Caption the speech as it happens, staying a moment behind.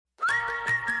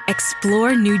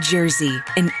Explore New Jersey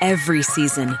in every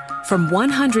season. From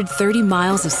 130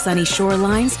 miles of sunny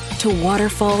shorelines to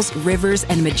waterfalls, rivers,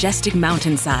 and majestic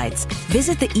mountainsides,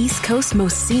 visit the East Coast's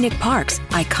most scenic parks,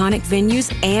 iconic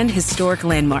venues, and historic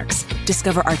landmarks.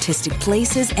 Discover artistic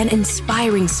places and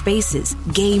inspiring spaces,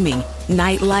 gaming,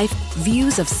 nightlife,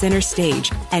 views of center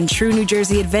stage, and true New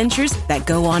Jersey adventures that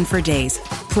go on for days.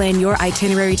 Plan your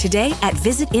itinerary today at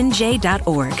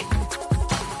visitnj.org.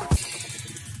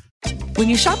 When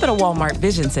you shop at a Walmart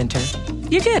Vision Center,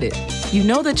 you get it. You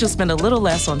know that you'll spend a little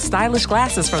less on stylish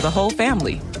glasses for the whole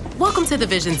family. Welcome to the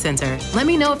Vision Center. Let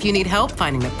me know if you need help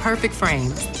finding the perfect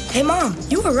frames. Hey, Mom,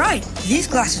 you were right. These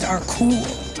glasses are cool.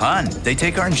 Hon, they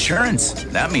take our insurance.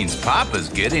 That means Papa's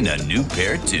getting a new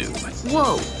pair, too.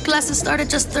 Whoa, glasses start at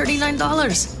just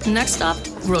 $39. Next stop,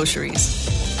 groceries.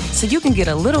 So you can get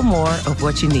a little more of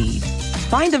what you need.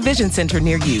 Find a Vision Center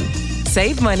near you.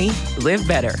 Save money, live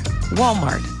better.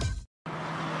 Walmart.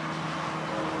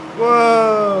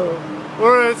 Whoa,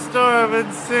 we're at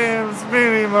Starvin' Sam's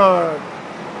Mini Mart.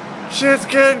 Shit's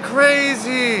getting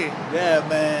crazy. Yeah,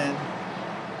 man.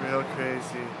 Real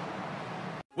crazy.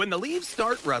 When the leaves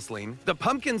start rustling, the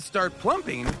pumpkins start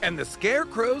plumping, and the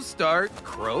scarecrows start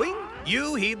crowing,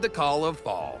 you heed the call of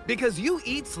fall, because you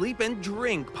eat, sleep, and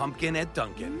drink pumpkin at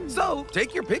Dunkin'. So,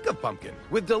 take your pick of pumpkin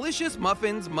with delicious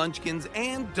muffins, munchkins,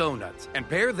 and donuts, and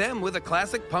pair them with a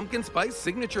classic pumpkin spice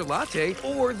signature latte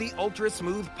or the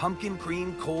ultra-smooth pumpkin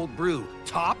cream cold brew,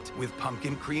 topped with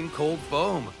pumpkin cream cold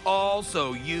foam, all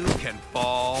so you can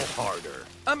fall harder.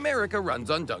 America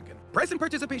runs on Dunkin'. Price and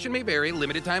participation may vary.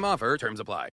 Limited time offer. Terms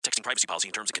apply. Texting privacy policy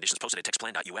and terms and conditions posted at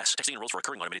textplan.us. Texting enrolls for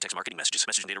recurring automated text marketing messages.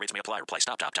 Message and data rates may apply. Reply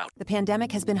stop to opt out. The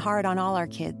pandemic has been hard on all our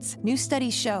kids. New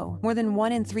studies show more than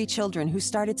 1 in 3 children who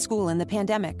started school in the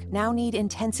pandemic now need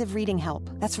intensive reading help.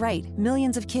 That's right.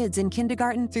 Millions of kids in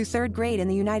kindergarten through 3rd grade in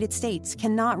the United States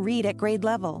cannot read at grade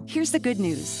level. Here's the good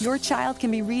news. Your child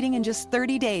can be reading in just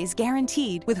 30 days,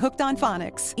 guaranteed, with Hooked on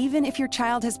Phonics. Even if your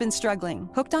child has been struggling,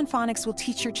 Hooked on Phonics will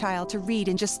teach your child to read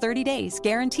in just 30 days,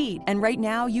 guaranteed. And right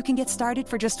now, you can get started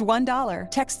for just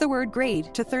 $1. Text the word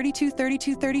GRADE to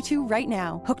 323232 right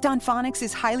now. Hooked on Phonics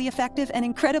is highly effective and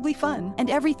incredibly fun. And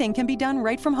everything can be done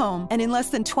right from home and in less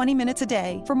than 20 minutes a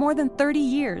day. For more than 30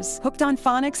 years, Hooked on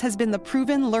Phonics has been the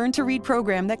proven learn-to-read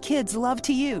program that kids love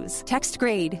to use. Text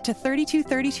GRADE to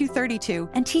 323232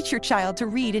 and teach your child to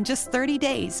read in just 30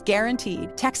 days,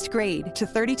 guaranteed. Text GRADE to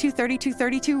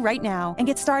 323232 right now and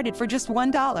get started for just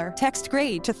 $1. Text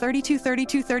GRADE to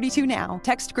 323232 now.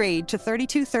 Text GRADE to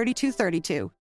 323232.